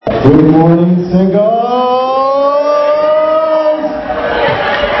Good morning, singles!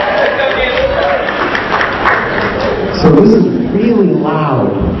 So this is really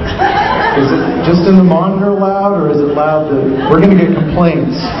loud. Is it just in the monitor loud, or is it loud that we're going to get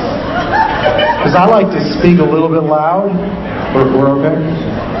complaints? Because I like to speak a little bit loud. We're okay?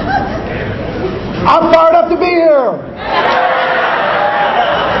 I'm fired up to be here!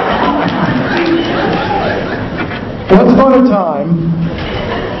 Once upon a time,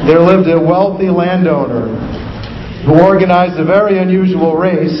 there lived a wealthy landowner who organized a very unusual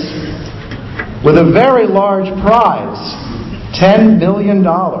race with a very large prize, $10 million.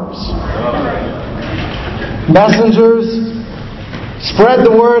 Messengers spread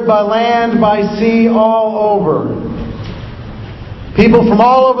the word by land, by sea, all over. People from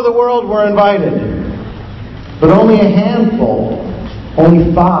all over the world were invited, but only a handful,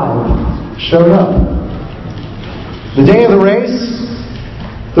 only 5, showed up. The day of the race,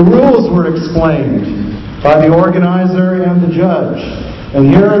 the rules were explained by the organizer and the judge. And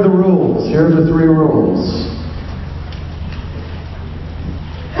here are the rules. Here are the 3 rules.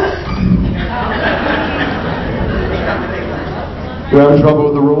 You having trouble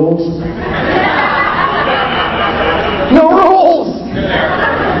with the rules? No rules!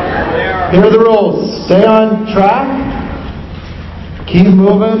 Here are the rules. Stay on track, keep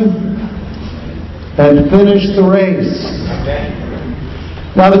moving, and finish the race.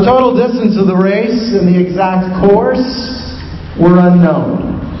 Now, the total distance of the race and the exact course were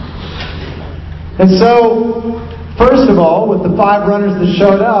unknown. And so, first of all, with the 5 runners that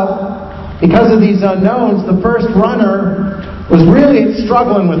showed up, because of these unknowns, the first runner was really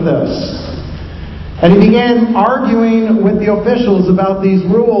struggling with this. And he began arguing with the officials about these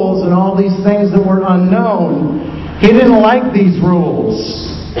rules and all these things that were unknown. He didn't like these rules.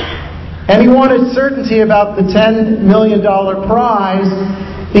 And he wanted certainty about the $10 million prize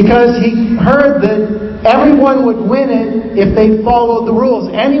because he heard that everyone would win it if they followed the rules.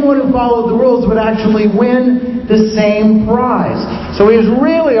 Anyone who followed the rules would actually win the same prize. So he was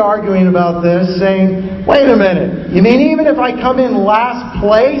really arguing about this, saying, wait a minute, you mean even if I come in last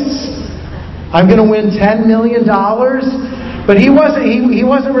place, I'm going to win $10 million? But he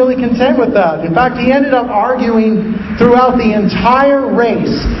wasn't really content with that. In fact, he ended up arguing throughout the entire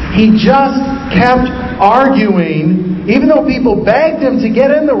race. He just kept arguing. Even though people begged him to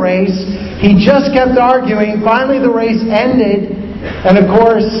get in the race, he just kept arguing. Finally, the race ended. And of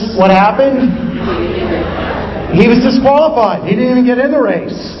course, what happened? He was disqualified. He didn't even get in the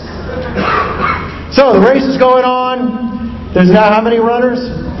race. So the race is going on. There's now how many runners?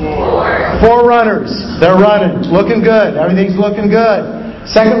 4 runners. They're running. Looking good. Everything's looking good.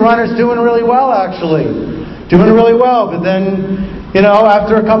 Second runner's doing really well, actually. Doing really well. But then,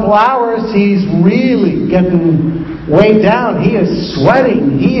 after a couple hours, he's really getting weighed down. He is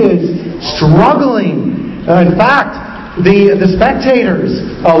sweating. He is struggling. In fact, the spectators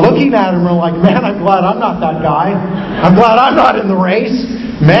looking at him are like, man, I'm glad I'm not that guy. I'm glad I'm not in the race.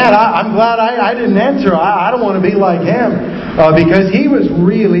 Man, I'm glad I didn't enter. I don't want to be like him. Because he was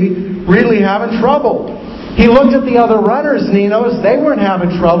really, really having trouble. He looked at the other runners and he noticed they weren't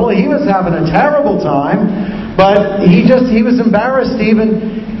having trouble. He was having a terrible time. But he was embarrassed to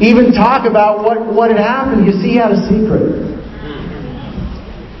even talk about what had happened. You see, he had a secret.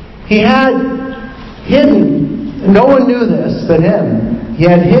 He had hidden, no one knew this but him, he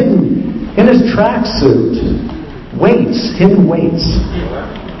had hidden in his tracksuit hidden weights.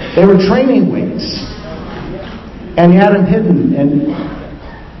 They were training weights. And he had them hidden. And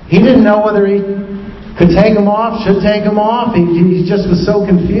he didn't know whether he could take them off, should take them off. He just was so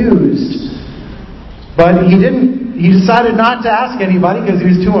confused. But he decided not to ask anybody because he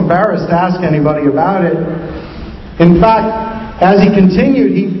was too embarrassed to ask anybody about it. In fact, as he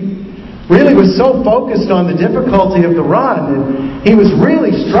continued, he really was so focused on the difficulty of the run, and he was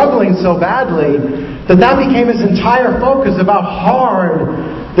really struggling so badly that became his entire focus of how hard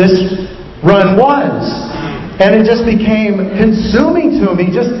this run was. And it just became consuming to him.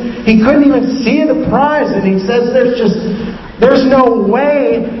 He couldn't even see the prize, and he says, there's no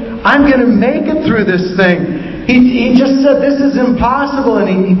way I'm going to make it through this thing. He just said, this is impossible,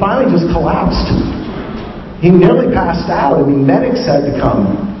 and he finally just collapsed. He nearly passed out. Medics had to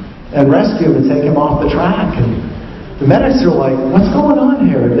come and rescue him and take him off the track. And the medics are like, what's going on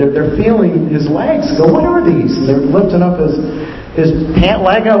here? They're feeling his legs. Go, what are these? And they're lifting up his pant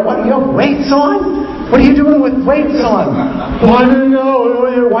leg out. What, you have weights on? What are you doing with weights on? Well, I didn't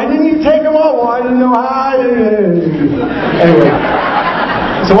know. Why didn't you take them off? Well, I didn't know. Anyway,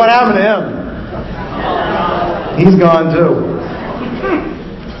 so what happened to him? He's gone too.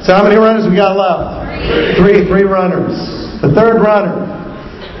 So how many runners we got left? Three runners. The third runner.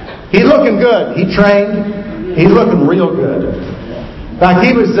 looking good. He trained. He's looking real good. In fact,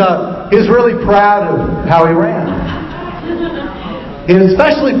 he was really proud of how he ran. He was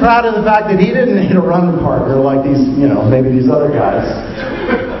especially proud of the fact that he didn't need a running partner like these, maybe these other guys.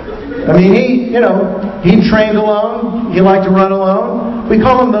 I mean, he trained alone. He liked to run alone. We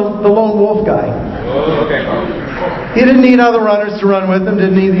call him the lone wolf guy. Oh, okay. He didn't need other runners to run with him.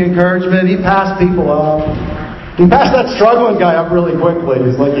 Didn't need the encouragement. He passed people up. He passed that struggling guy up really quickly.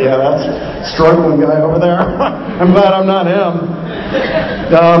 He's like, yeah, that's struggling guy over there. I'm glad I'm not him.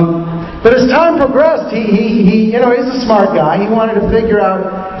 But as time progressed, he's a smart guy. He wanted to figure out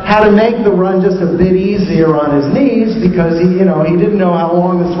how to make the run just a bit easier on his knees because he didn't know how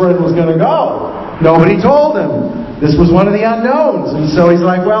long this run was going to go. Nobody told him. This was one of the unknowns. And so he's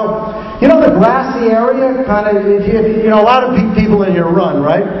like, well, the grassy area, kind of, a lot of people in here run,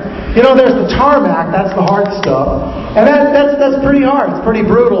 right? There's the tarmac, that's the hard stuff. And that's pretty hard, it's pretty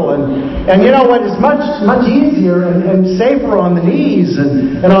brutal. And you know what, it's much easier and safer on the knees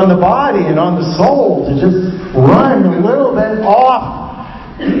and on the body and on the soul to just run a little bit off.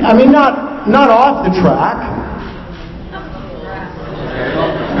 I mean, not off the track.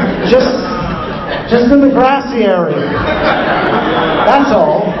 Just in the grassy area. That's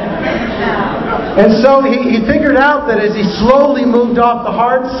all. And so he figured out that as he slowly moved off the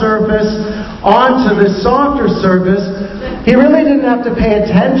hard surface onto the softer surface, he really didn't have to pay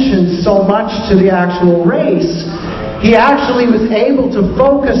attention so much to the actual race. He actually was able to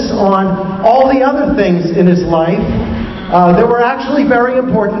focus on all the other things in his life that were actually very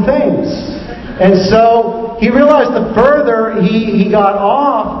important things. And so he realized the further he got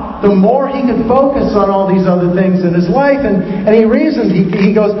off, the more he could focus on all these other things in his life. And he reasoned, he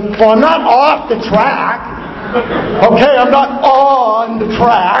goes, well, I'm not off the track. Okay, I'm not on the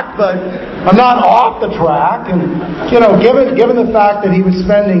track, but I'm not off the track. And, given the fact that he was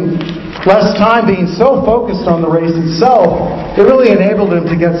spending less time being so focused on the race itself, it really enabled him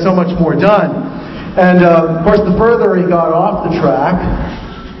to get so much more done. And, of course, the further he got off the track,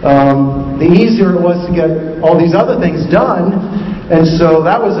 the easier it was to get all these other things done. And so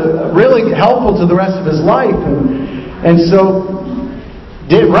that was really helpful to the rest of his life. And so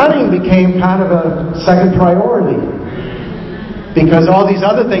running became kind of a second priority because all these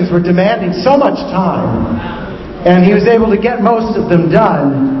other things were demanding so much time. And he was able to get most of them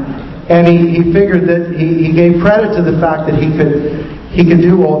done. And he figured that he gave credit to the fact that he could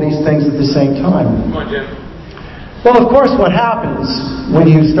do all these things at the same time. Come on, Jim. Well, of course, what happens when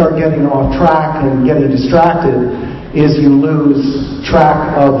you start getting off track and getting distracted is you lose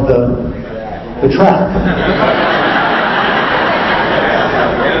track of the track.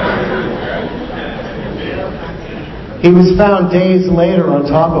 He was found days later on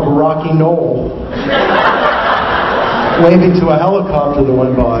top of a rocky knoll, waving to a helicopter that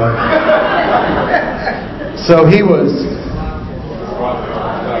went by. So he was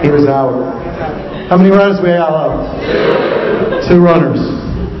out. How many runners we have? 2 runners.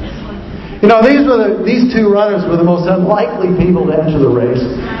 These 2 runners were the most unlikely people to enter the race.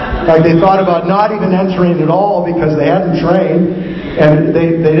 Like they thought about not even entering at all because they hadn't trained and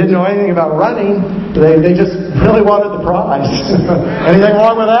they didn't know anything about running. They just really wanted the prize. Anything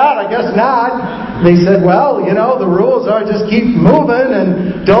wrong with that? I guess not. They said, well, the rules are just keep moving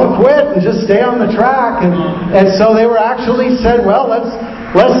and don't quit and just stay on the track. And so they were actually said, well, let's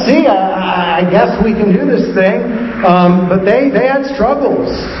see. I guess we can do this thing. But they had struggles.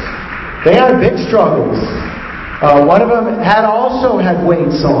 They had big struggles. One of them also had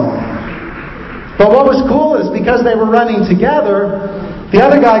weights on. But what was cool is because they were running together, the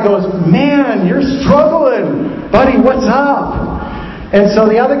other guy goes, man, you're struggling. Buddy, what's up? And so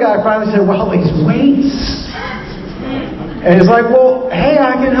the other guy finally said, well, these weights. And he's like, well, hey,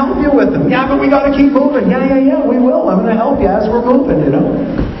 I can help you with them. Yeah, but we got to keep moving. Yeah, we will. I'm going to help you as we're moving,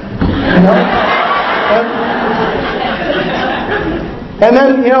 And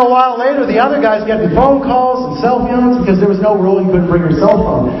then, a while later, the other guy's getting phone calls and cell phones because there was no rule you couldn't bring your cell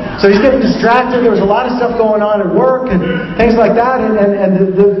phone. So he's getting distracted. There was a lot of stuff going on at work and things like that.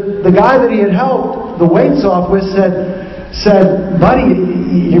 And the guy that he had helped the weights off with said, buddy,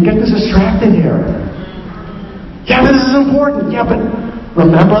 you're getting distracted here. Yeah, but this is important. Yeah, but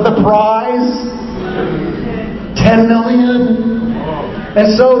remember the prize? $10 million? And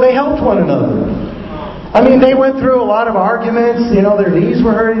so they helped one another. I mean, they went through a lot of arguments. Their knees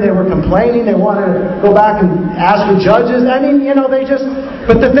were hurting. They were complaining. They wanted to go back and ask the judges. I mean,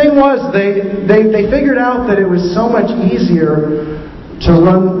 But the thing was, they figured out that it was so much easier to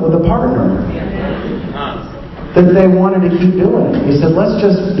run with a partner that they wanted to keep doing it. They said, let's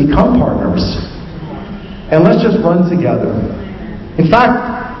just become partners. And let's just run together. In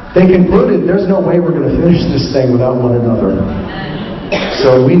fact, they concluded there's no way we're going to finish this thing without one another.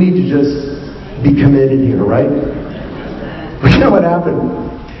 So we need to just be committed here, right? But you know what happened?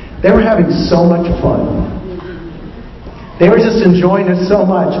 They were having so much fun. They were just enjoying it so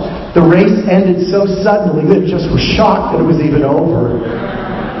much. The race ended so suddenly that just were shocked that it was even over.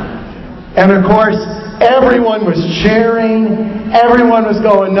 And of course, everyone was cheering. Everyone was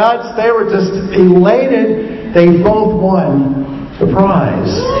going nuts. They were just elated. They both won the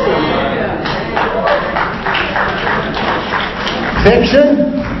prize.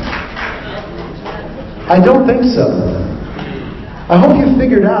 Fiction? I don't think so. I hope you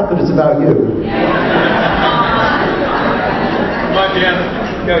figured out that it's about you.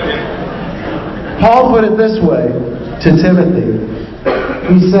 Paul put it this way to Timothy.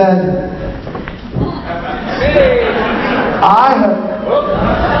 He said,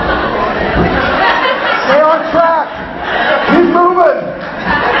 stay on track. Keep moving.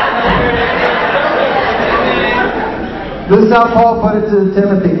 This is how Paul put it to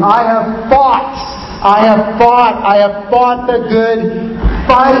Timothy. I have fought the good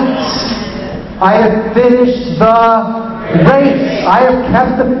fight. I have finished the race. I have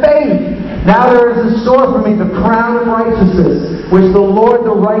kept the faith. Now there is in store for me the crown of righteousness, which the Lord,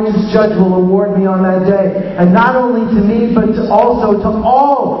 the righteous judge, will award me on that day. And not only to me, but also to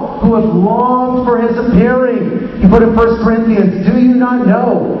all who have longed for His appearing. He put in 1 Corinthians, do you not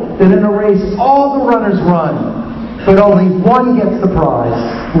know that in a race all the runners run, but only one gets the prize?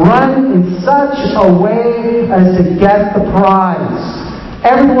 Run in such a way as to get the prize.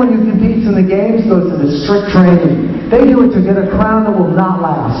 Everyone who competes in the games goes to the strict training. They do it to get a crown that will not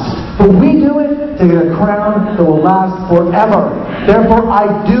last. But we do it to get a crown that will last forever. Therefore, I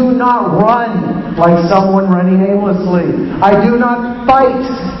do not run like someone running aimlessly. I do not fight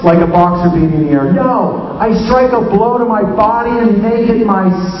like a boxer beating the air. No, I strike a blow to my body and make it my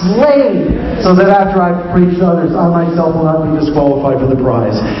slave, so that after I've preached to others, I myself will not be disqualified for the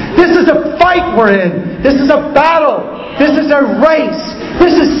prize. This is a fight we're in. This is a battle. This is a race.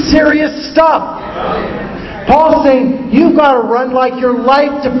 This is serious stuff. Paul's saying, you've got to run like your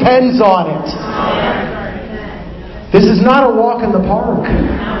life depends on it. This is not a walk in the park.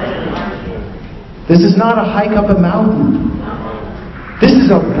 This is not a hike up a mountain. This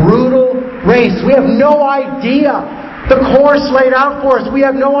is a brutal race. We have no idea the course laid out for us. We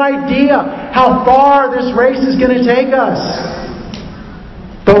have no idea how far this race is going to take us.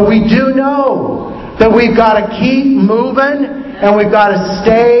 But we do know that we've got to keep moving and we've got to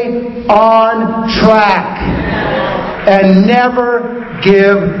stay on track and never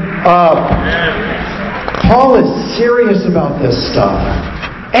give up. Paul is serious about this stuff.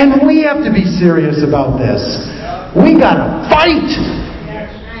 And we have to be serious about this. We got to fight.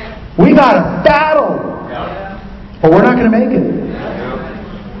 We got to battle. Or we're not going to make it.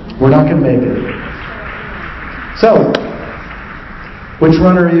 We're not going to make it. So, which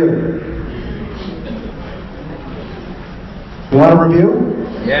runner are you? You want to review?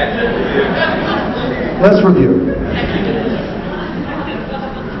 Yeah. Let's review.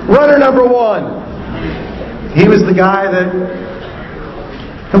 Runner number 1. He was the guy that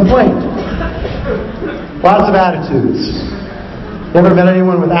complained. Lots of attitudes. You ever met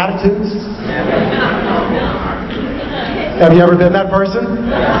anyone with attitudes? Have you ever been that person?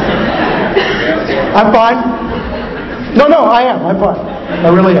 I'm fine. No, I am. I'm fine. I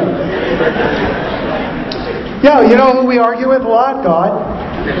really am. Yeah, you know who we argue with a lot? God.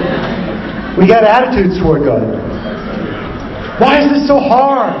 We got attitudes toward God. Why is this so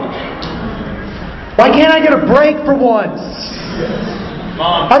hard? Why can't I get a break for once?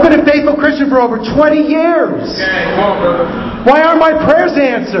 I've been a faithful Christian for over 20 years. Why aren't my prayers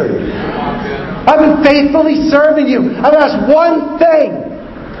answered? I've been faithfully serving you. I've asked one thing,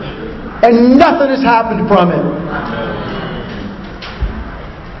 and nothing has happened from it.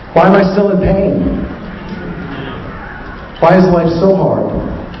 Why am I still in pain? Why is life so hard?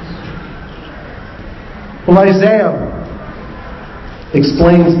 Well, Isaiah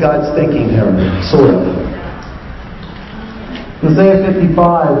explains God's thinking here, sort of. In Isaiah 55,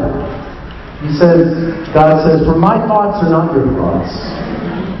 God says, for my thoughts are not your thoughts.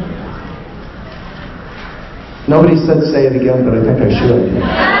 Nobody said say it again, but I think I should.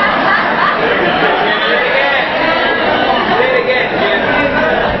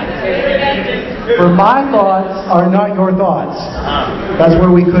 For my thoughts are not your thoughts. That's where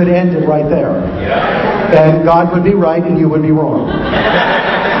we could end it right there. And God would be right and you would be wrong.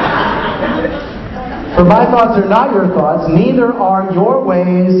 For my thoughts are not your thoughts, neither are your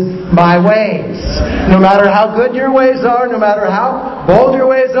ways my ways. No matter how good your ways are, no matter how bold your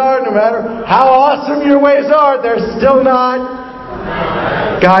ways are, no matter how awesome your ways are, they're still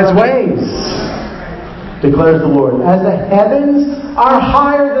not God's ways, declares the Lord. As the heavens are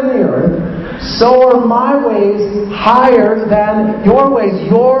higher than the earth, so are my ways higher than your ways.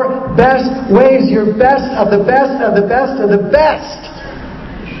 Your best ways, your best of the best of the best of the best,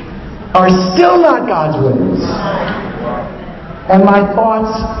 are still not God's ways. And my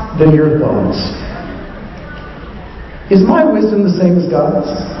thoughts than your thoughts. Is my wisdom the same as God's?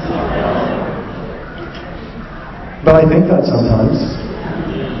 But I think that sometimes.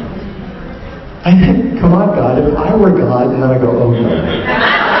 I think, come on, God, if I were God, and then I go, oh no.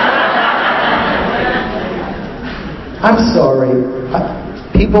 I'm sorry.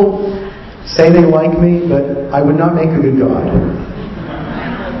 People say they like me, but I would not make a good God.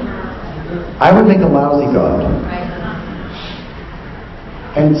 I would make a lousy God.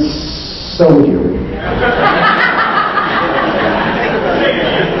 And so would you.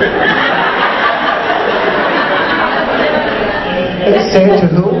 Say it to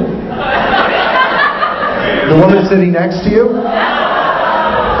who? The woman sitting next to you?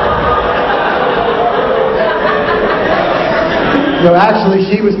 No, actually,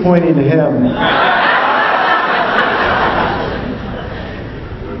 she was pointing to him.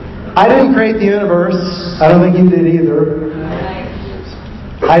 I didn't create the universe. I don't think you did either.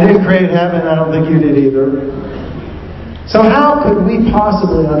 I didn't create heaven. I don't think you did either. So how could we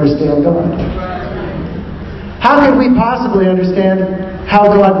possibly understand God? How could we possibly understand how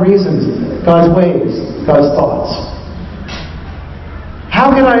God reasons, God's ways, God's thoughts? How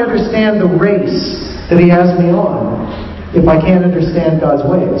can I understand the race that He has me on if I can't understand God's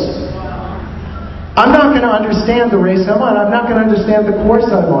ways? I'm not going to understand the race I'm on. I'm not going to understand the course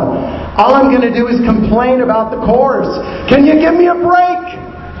I'm on. All I'm going to do is complain about the course. Can you give me a break?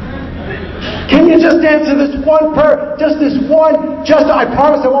 Can you just answer this one prayer? Just this one. I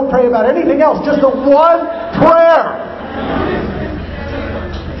promise I won't pray about anything else. Just the one prayer.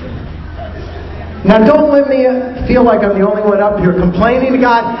 Now don't let me feel like I'm the only one up here complaining to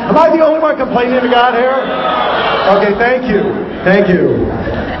God. Am I the only one complaining to God here? Okay, thank you. Thank you.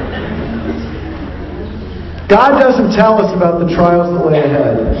 God doesn't tell us about the trials that lay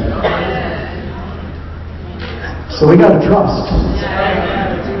ahead. So we got to trust.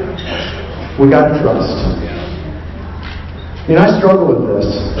 We got to trust. I struggle with this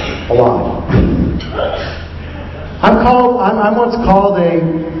a lot. I'm what's called a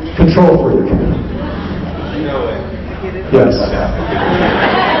control freak. Yes.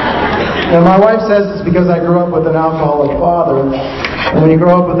 And my wife says it's because I grew up with an alcoholic father. And when you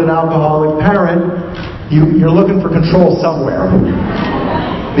grow up with an alcoholic parent, you're looking for control somewhere.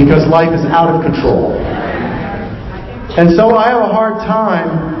 Because life is out of control. And so I have a hard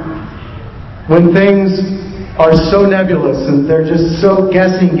time when things are so nebulous and they're just so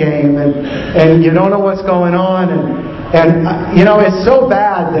guessing game and you don't know what's going on and it's so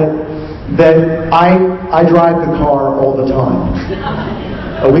bad that I drive the car all the time.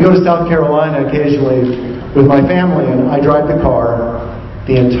 We go to South Carolina occasionally with my family and I drive the car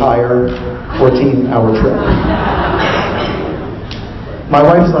the entire 14-hour trip. My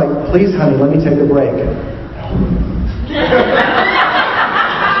wife's like, please honey, let me take a break.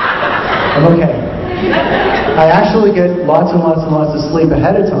 I'm okay. I actually get lots and lots and lots of sleep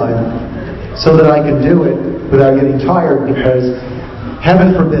ahead of time so that I can do it without getting tired because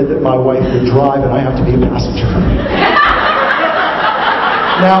heaven forbid that my wife would drive and I have to be a passenger.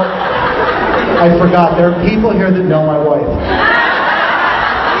 Now, I forgot, there are people here that know my wife.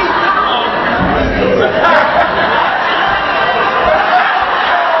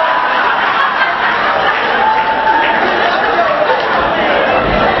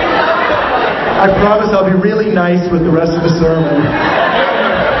 I promise I'll be really nice with the rest of the sermon.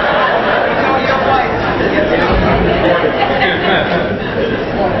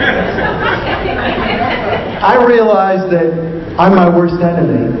 I realize that I'm my worst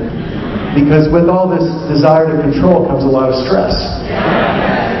enemy because with all this desire to control comes a lot of stress.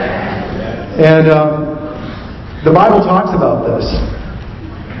 And the Bible talks about this.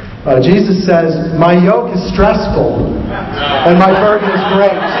 Jesus says, my yoke is stressful and my burden is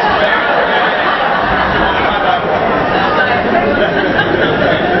great.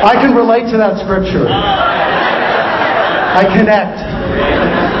 I can relate to that scripture. I connect.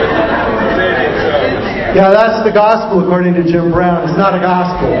 Yeah, that's the gospel according to Jim Brown. It's not a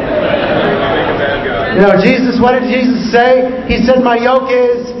gospel. Jesus, what did Jesus say? He said, my yoke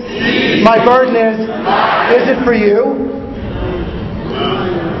is, my burden is it for you?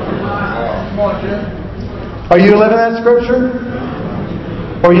 Are you living that scripture?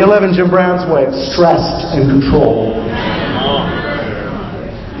 Or are you living Jim Brown's way of stressed and control?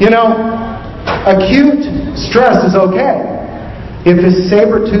 Acute stress is okay. If a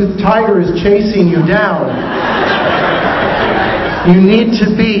saber-toothed tiger is chasing you down, you need to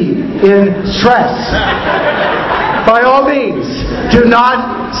be in stress. By all means, do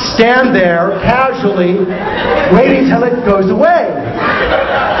not stand there casually waiting till it goes away.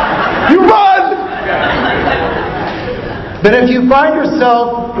 You run! But if you find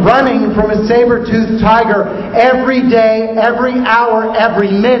yourself running from a saber-toothed tiger every day, every hour, every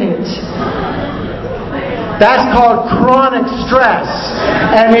minute, that's called chronic stress,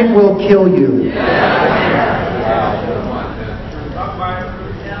 and it will kill you.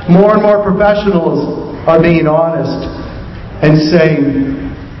 More and more professionals are being honest and saying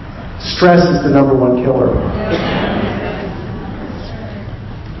stress is the number one killer.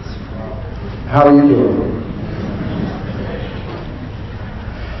 How are you doing?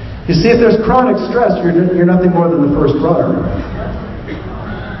 You see, if there's chronic stress, you're nothing more than the first runner.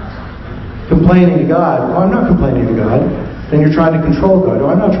 Complaining to God. Oh, I'm not complaining to God. Then you're trying to control God. Oh,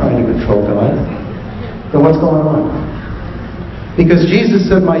 I'm not trying to control God. Then what's going on? Because Jesus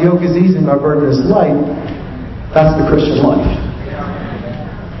said, my yoke is easy, my burden is light. That's the Christian life.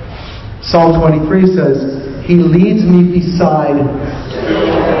 Psalm 23 says, He leads me beside.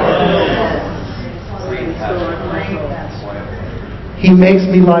 He makes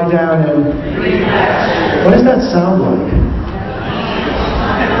me lie down and... What does that sound like?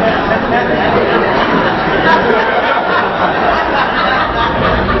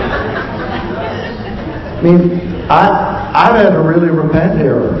 I mean, I've had to really repent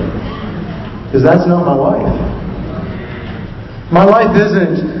here, because that's not my life. My life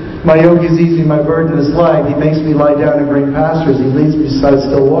isn't, my yoke is easy, my burden is light. He makes me lie down in green pastures. He leads me beside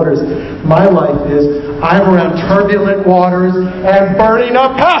still waters. My life is, I'm around turbulent waters and burning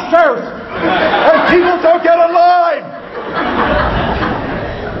up pastures, and people don't get in line.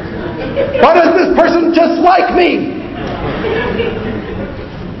 Why does this person dislike me?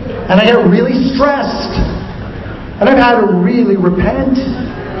 And I get really stressed. And I've had to really repent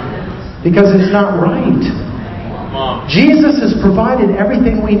because it's not right. Jesus has provided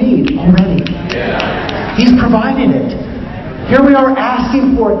everything we need already. He's provided it. Here we are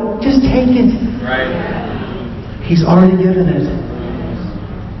asking for it. Just take it. He's already given it.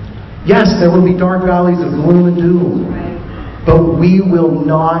 Yes, there will be dark valleys of gloom and doom. But we will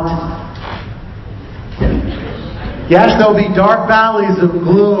not... Yes, there will be dark valleys of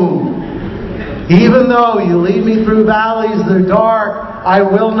gloom. Even though you lead me through valleys that are dark, I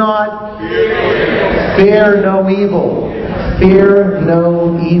will not fear no evil. Fear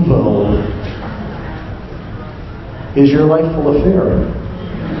no evil. Is your life full of fear?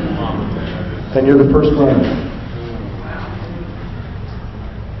 Then you're the first runner.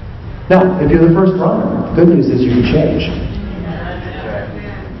 Now, if you're the first runner, the good news is you can change.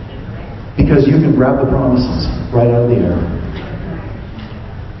 Because you can grab the promises right out of the air.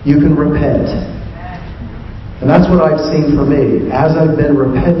 You can repent. And that's what I've seen for me. As I've been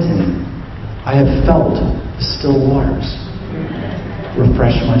repenting, I have felt the still waters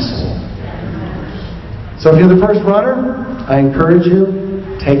refresh my soul. So if you're the first runner, I encourage you,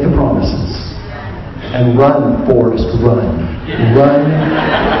 take the promises. And run, Forrest, run. Run,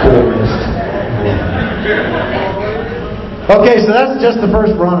 Forrest, run. Okay, so that's just the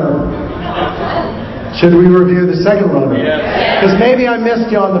first runner. Should we review the second runner? Because maybe I missed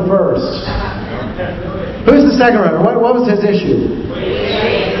you on the first. Who's the second runner? What was his issue?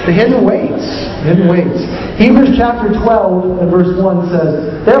 The hidden weights. Hidden weights. Hebrews chapter 12 and verse 1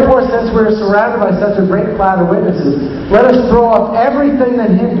 says, Therefore, since we are surrounded by such a great cloud of witnesses, let us throw off everything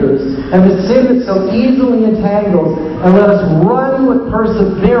that hinders and the sin that so easily entangles, and let us run with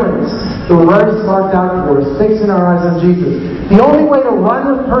perseverance the race marked out for us, fixing our eyes on Jesus. The only way to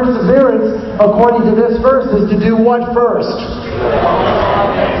run with perseverance, according to this verse, is to do what first?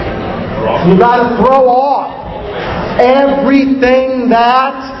 You got to throw off everything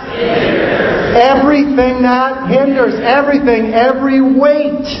that hinders, every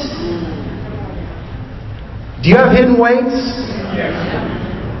weight. Do you have hidden weights? Yes.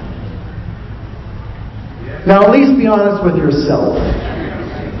 Now, at least be honest with yourself.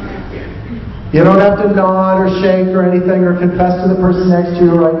 You don't have to nod or shake or anything or confess to the person next to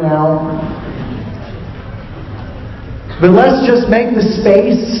you right now. But let's just make the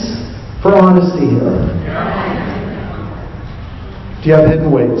space for honesty here. Do you have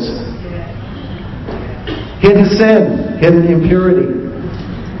hidden weights? Hidden sin, hidden impurity,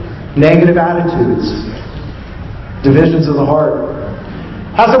 negative attitudes, divisions of the heart.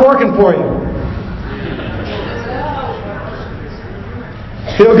 How's it working for you?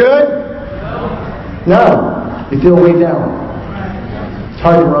 Feel good? No. You feel way down. It's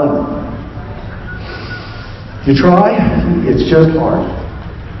hard to run. You try? it's just hard.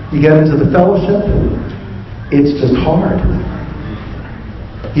 You get into the fellowship, it's just hard.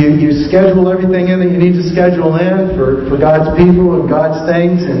 You schedule everything in that you need to schedule in for God's people and God's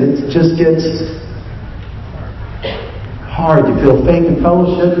things, and it just gets hard. You feel fake in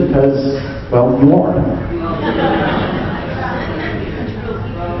fellowship because, well, you are.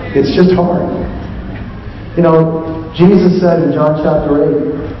 It's just hard. You know, Jesus said in John chapter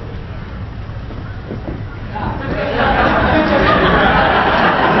 8,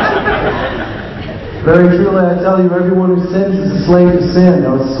 very truly I tell you, everyone who sins is a slave to sin.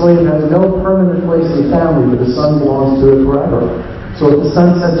 Now a slave has no permanent place in the family, but the Son belongs to it forever. So if the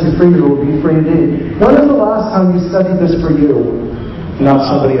Son sets you free, you will be free indeed. When is the last time you studied this for you, not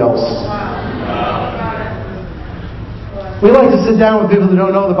somebody else? We like to sit down with people who don't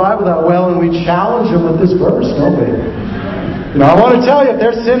know the Bible that well, and we challenge them with this verse, don't we? You know, I want to tell you, if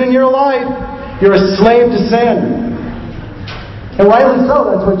there's sin in your life, you're a slave to sin. And rightly so,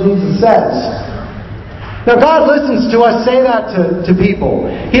 that's what Jesus says. Now, God listens to us say that to people.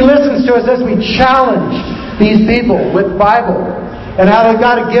 He listens to us as we challenge these people with the Bible and how they've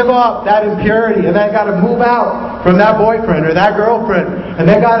got to give up that impurity and they've got to move out from that boyfriend or that girlfriend and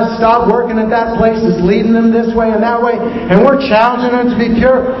they've got to stop working at that place that's leading them this way and that way. And we're challenging them to be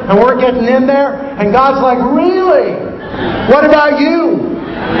pure and we're getting in there and God's like, really? What about you?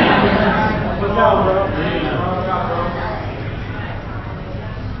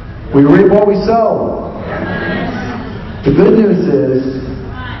 We reap what we sow. The good news is,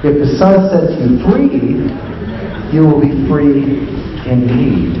 if the Son sets you free, you will be free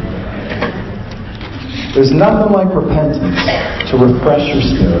indeed. There's nothing like repentance to refresh your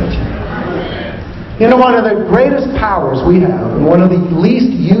spirit. You know, one of the greatest powers we have, and one of the least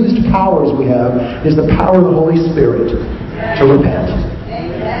used powers we have, is the power of the Holy Spirit to repent.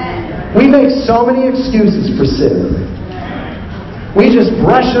 We make so many excuses for sin. We just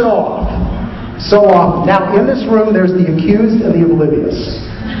brush it off so often. Now, in this room, there's the accused and the oblivious.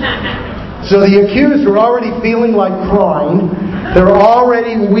 So the accused are already feeling like crying. They're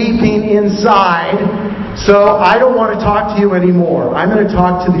already weeping inside. So I don't want to talk to you anymore. I'm going to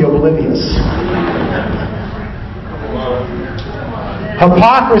talk to the oblivious.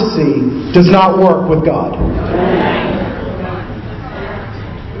 Hypocrisy does not work with God.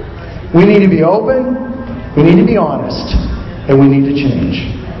 We need to be open. We need to be honest. And we need to change.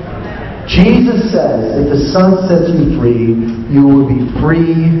 Jesus says, if the Son sets you free, you will be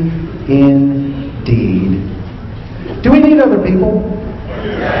free indeed. Do we need other people?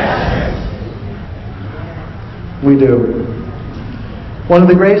 Yes. We do. One of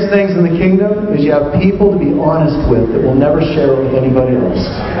the greatest things in the kingdom is you have people to be honest with that will never share with anybody else.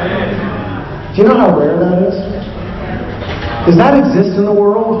 Do you know how rare that is? Does that exist in the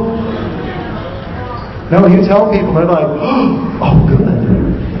world? No, you tell people, they're like, oh, good.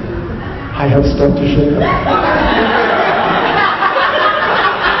 I have stuff to share.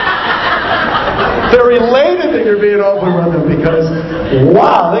 They're elated that you're being open with them because,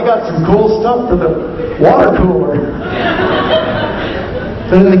 wow, they got some cool stuff for the water cooler.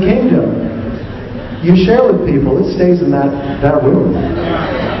 But in the kingdom, you share with people, it stays in that room.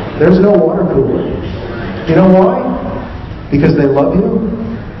 There's no water cooler. You know why? Because they love you,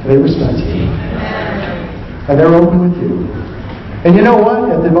 they respect you. And they're open with you. And you know what?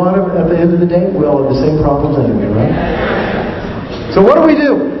 At the end of the day, we all have the same problems anyway, right? So what do we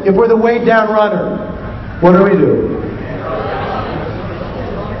do? If we're the weighed down runner, what do we do?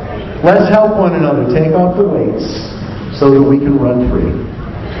 Let's help one another take off the weights so that we can run free.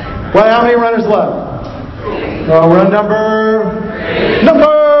 Well, how many runners left? Well, run number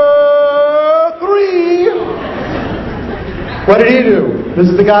 3. What did he do? This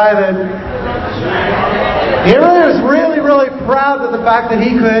is the guy that he was really, really proud of the fact that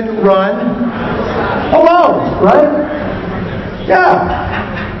he could run alone, right?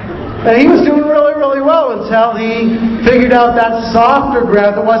 Yeah. And he was doing really, really well until he figured out that softer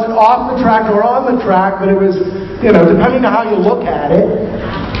ground that wasn't off the track or on the track, but it was, depending on how you look at it.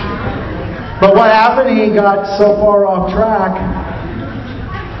 But what happened? He got so far off track,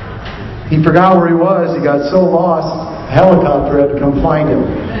 he forgot where he was. He got so lost, a helicopter had to come find him.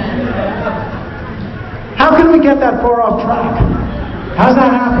 How can we get that far off track? How does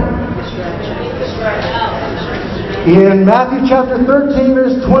that happen? In Matthew chapter 13,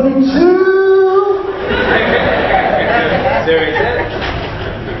 verse 22,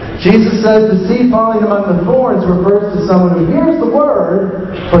 Jesus says the seed falling among the thorns refers to someone who hears the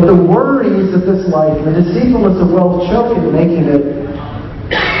word, but the worries of this life and the deceitfulness of wealth choke it, making it.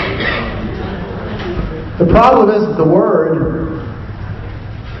 The problem isn't the word.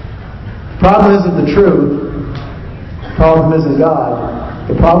 The problem isn't the truth. The problem isn't God.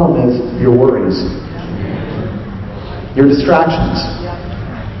 The problem is your worries, your distractions,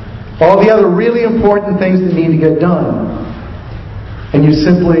 all the other really important things that need to get done. And you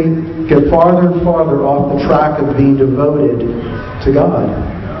simply get farther and farther off the track of being devoted to God.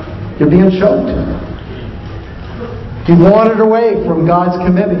 You're being choked. You've wandered away from God's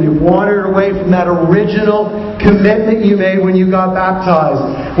commitment. You've wandered away from that original commitment you made when you got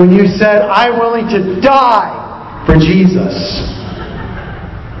baptized. When you said, I'm willing to die for Jesus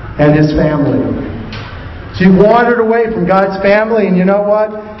and His family. So you've wandered away from God's family, and you know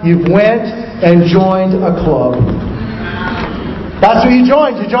what? You've went and joined a club. That's what you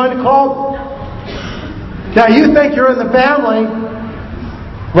joined. You joined a club. Now you think you're in the family.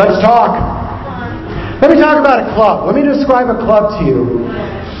 Let's talk. Let me talk about a club. Let me describe a club to you.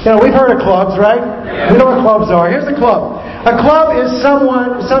 You know, we've heard of clubs, right? We know what clubs are. Here's a club. A club is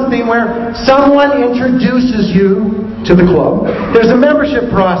something where someone introduces you to the club. There's a membership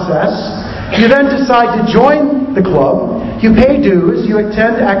process. You then decide to join the club. You pay dues. You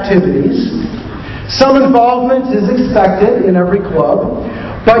attend activities. Some involvement is expected in every club,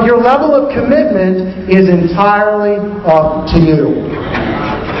 but your level of commitment is entirely up to you.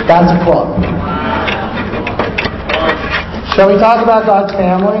 That's a club. Shall we talk about God's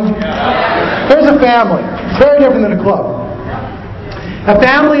family? Here's a family. It's very different than a club. A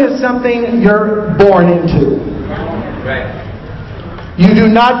family is something you're born into. You do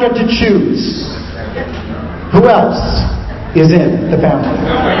not get to choose who else is in the family.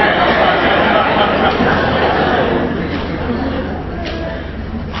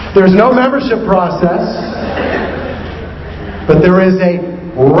 There's no membership process, but there is a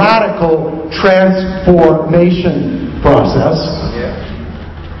radical transformation process.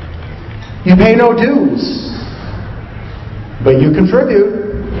 You pay no dues, but you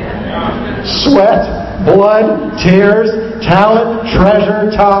contribute. Sweat, blood, tears, talent,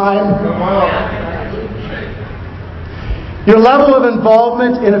 treasure, time. Your level of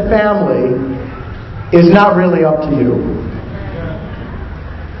involvement in a family is not really up to you.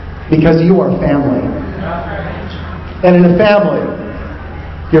 Because you are family. And in a family,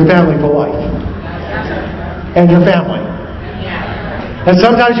 you're family for life. And you're family. And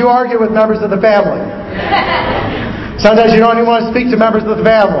sometimes you argue with members of the family. Sometimes you don't even want to speak to members of the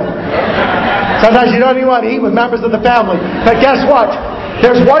family. Sometimes you don't even want to eat with members of the family. But guess what?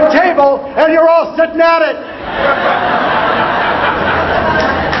 There's one table and you're all sitting at it.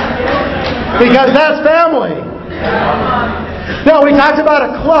 Because that's family. No, we talked about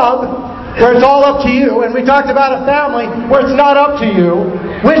a club where it's all up to you, and we talked about a family where it's not up to you.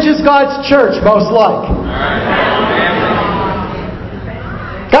 Which is God's church most like?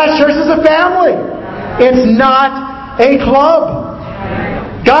 God's church is a family. It's not a club.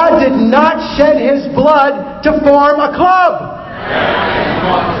 God did not shed His blood to form a club.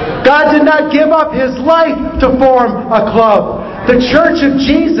 God did not give up His life to form a club. The Church of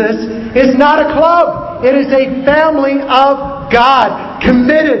Jesus is not a club. It is a family of God,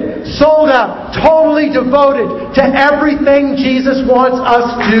 committed, sold out, totally devoted to everything Jesus wants us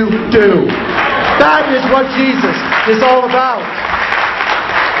to do. That is what Jesus is all about.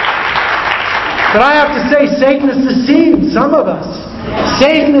 But I have to say, Satan has deceived some of us.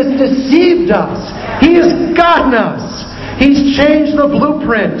 Satan has deceived us. He has gotten us. He's changed the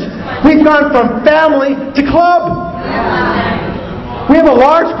blueprint. We've gone from family to club. We have a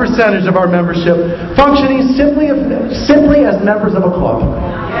large percentage of our membership functioning simply as members of a club.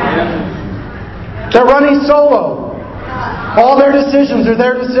 They're running solo. All their decisions are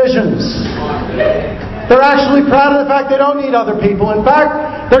their decisions. They're actually proud of the fact they don't need other people. In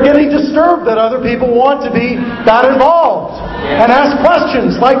fact, they're getting disturbed that other people want to be that involved and ask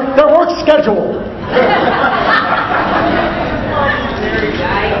questions like their work schedule.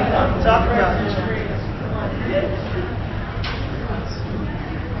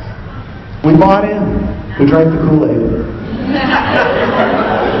 We bought in. We drank the Kool-Aid.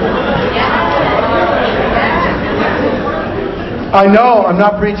 I know I'm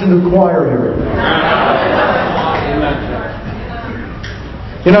not preaching to the choir here.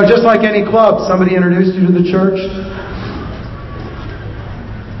 You know, just like any club, somebody introduced you to the church.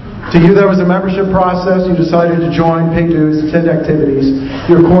 To you, there was a membership process. You decided to join, pay dues, attend activities.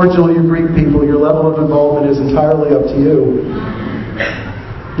 You're cordial, you greet people. Your level of involvement is entirely up to you.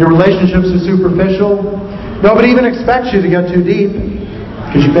 Your relationships are superficial. Nobody even expects you to get too deep,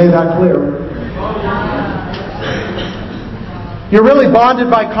 because you made that clear. You're really bonded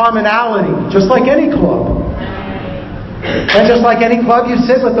by commonality, just like any club. And just like any club, you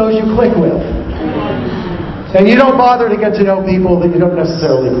sit with those you click with. And you don't bother to get to know people that you don't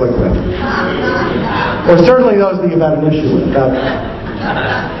necessarily click with. Or certainly those that you've had an issue with. Come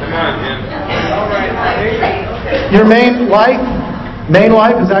on, Jim. Your main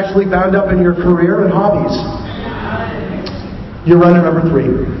life is actually bound up in your career and hobbies. You're runner number 3.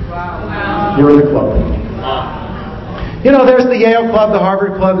 You're in the club. You know, there's the Yale Club, the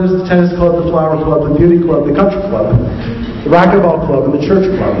Harvard Club, there's the tennis club, the flower club, the beauty club, the country club, the racquetball club, and the church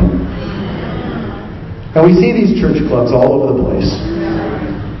club. And we see these church clubs all over the place.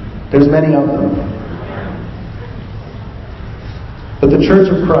 There's many of them. But the church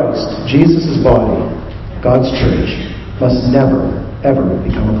of Christ, Jesus' body, God's church, must never, ever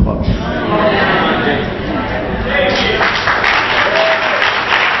become a club.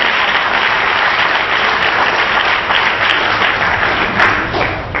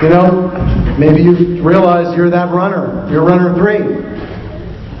 You know, maybe you realize you're that runner. You're runner 3.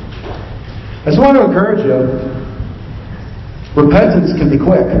 I just want to encourage you. Repentance can be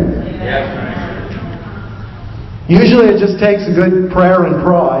quick. Usually it just takes a good prayer and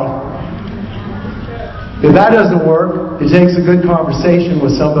cry. If that doesn't work, it takes a good conversation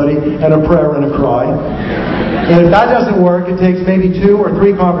with somebody and a prayer and a cry. And if that doesn't work, it takes maybe 2 or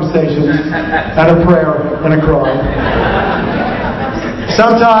 3 conversations and a prayer and a cry.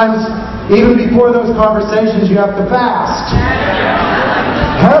 Sometimes, even before those conversations, you have to fast.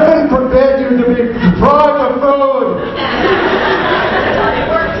 Heaven forbid you to be deprived of food.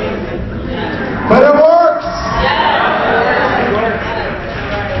 But it works.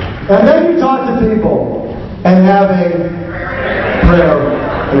 And then you talk to people and have a prayer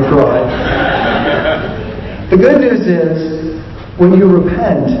and a cry. The good news is, when you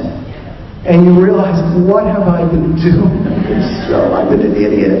repent and you realize, what have I been doing? I've been an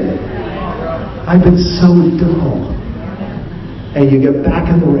idiot. I've been so dull. And you get back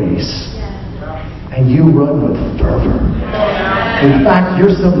in the race and you run with fervor. In fact,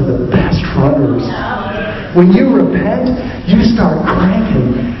 you're some of the best runners. When you repent, you start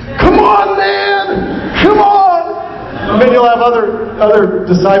cranking. Come on, man! Come on! And then you'll have other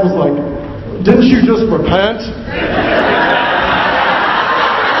disciples like, didn't you just repent?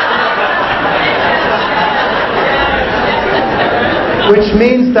 Which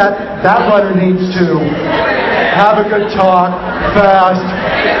means that runner needs to have a good talk, fast,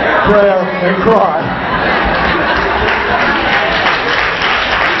 prayer, and cry.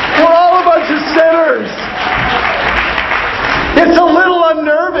 We're all a bunch of sinners. It's a little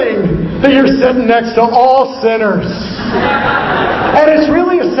unnerving that you're sitting next to all sinners. And it's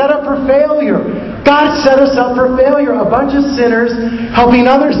really a setup for failure. God set us up for failure. A bunch of sinners helping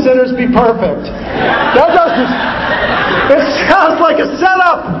other sinners be perfect. That doesn't... It sounds like a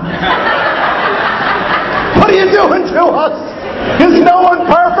setup. What are you doing to us? Is no one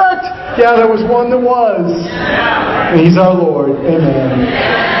perfect? Yeah, there was one that was. And He's our Lord. Amen.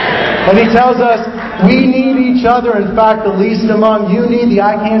 And He tells us we need each other. In fact, the least among you need the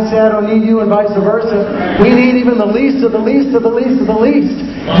I can't say I don't need you, and vice versa. We need even the least of the least of the least of the least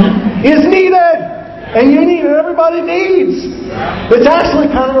is needed. And you need it. Everybody needs. It's actually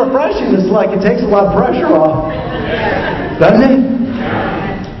kind of refreshing. It's like it takes a lot of pressure off. Doesn't it?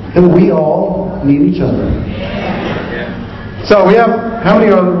 And we all need each other. So we have, how many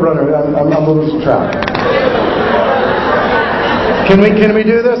other runners? I'm losing track. Can we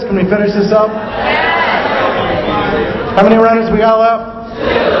do this? Can we finish this up? How many runners we got left?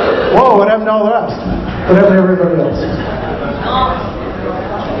 Whoa, what happened to all the rest? What happened to everybody else?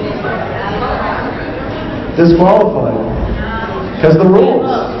 Disqualified. Because the rules.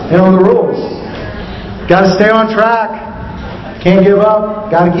 You know the rules. Got to stay on track. Can't give up.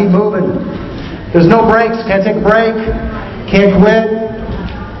 Got to keep moving. There's no breaks. Can't take a break. Can't quit.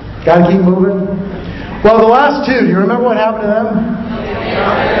 Got to keep moving. Well, the last 2, do you remember what happened to them?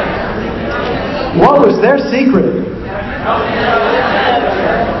 What was their secret?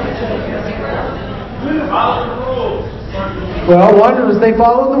 Well, one was they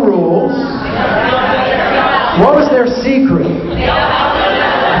followed the rules. What was their secret?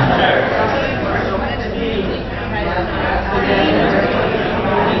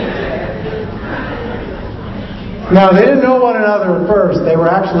 Now, they didn't know one another at first. They were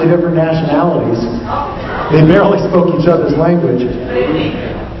actually different nationalities. They barely spoke each other's language.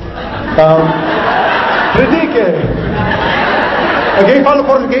 Predique. Alguém fala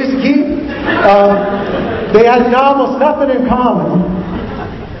português aqui? They had almost nothing in common.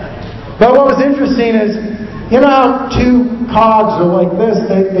 But what was interesting is, you know how 2 cogs are like this?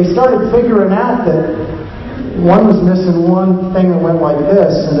 They started figuring out that one was missing one thing that went like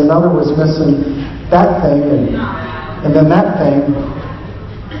this, and another was missing that thing, and then that thing.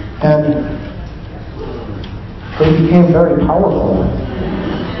 And they became very powerful.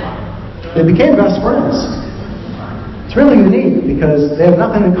 They became best friends. It's really unique because they have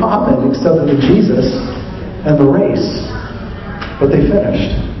nothing in common except for Jesus and the race. But they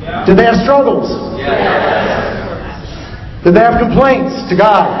finished. Did they have struggles? Did they have complaints to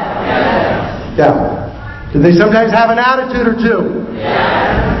God? Yeah. Did they sometimes have an attitude or two?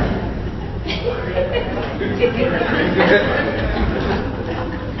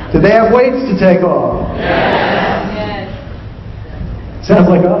 Did they have weights to take off? Sounds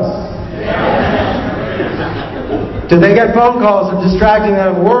like us. Did they get phone calls of distracting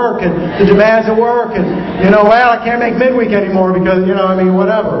them at work and the demands at work and, I can't make midweek anymore because,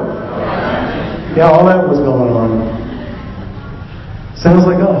 whatever. Yeah, all that was going on. Sounds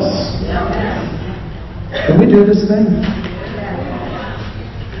like us. Can we do this thing?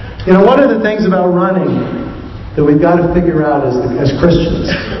 One of the things about running that we've got to figure out as Christians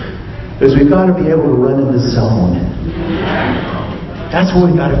is we've got to be able to run in the zone. That's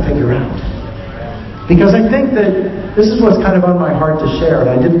what we've got to figure out. Because I think that this is what's kind of on my heart to share, and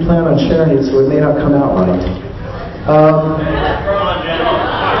I didn't plan on sharing it, so it may not come out right.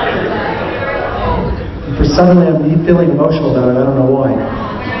 Suddenly I'm feeling emotional about it. I don't know why.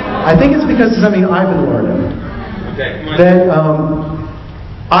 I think it's because it's something I've been learning. That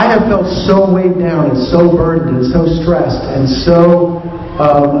I have felt so weighed down and so burdened and so stressed and so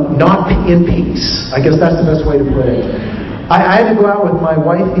not in peace. I guess that's the best way to put it. I had to go out with my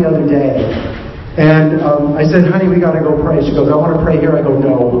wife the other day. And I said, honey, we got to go pray. She goes, I want to pray here. I go,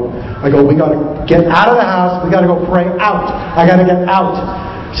 no. I go, we got to get out of the house. We got to go pray out. I got to get out.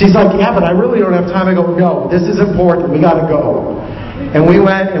 She's like, yeah, but I really don't have time. I go, no, this is important. We got to go. And we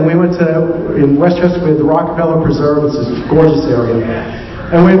went to, in Westchester, we had the Rockefeller Preserve. It's this gorgeous area.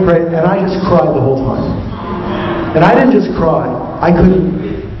 And we prayed, and I just cried the whole time. And I didn't just cry. I couldn't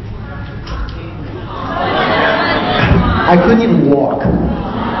even walk.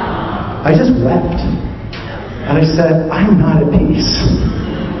 I just wept. And I said, I'm not at peace.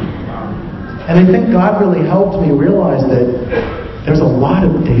 And I think God really helped me realize that there's a lot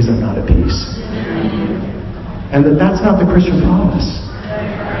of days I'm not at peace. And that's not the Christian promise.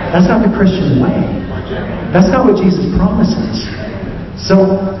 That's not the Christian way. That's not what Jesus promises.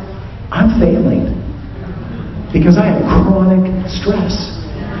 So, I'm failing. Because I have chronic stress.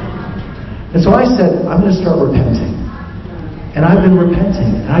 And so I said, I'm going to start repenting. And I've been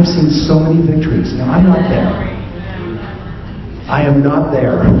repenting, and I've seen so many victories. Now, I'm not there. I am not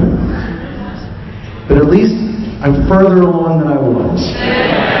there. But at least I'm further along than I was.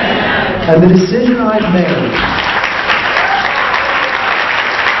 And the decision I've made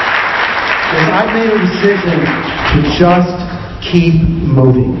is I've made a decision to just keep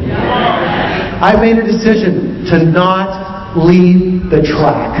moving. I've made a decision to not leave the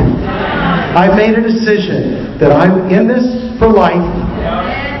track. I've made a decision that I'm in this for life,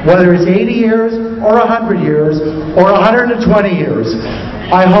 whether it's 80 years or 100 years or 120 years.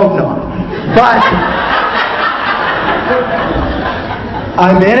 I hope not. But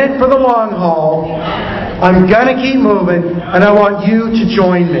I'm in it for the long haul. I'm going to keep moving, and I want you to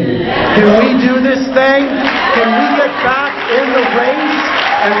join me. Can we do this thing? Can we get back in the race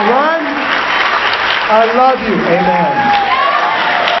and run? I love you. Amen.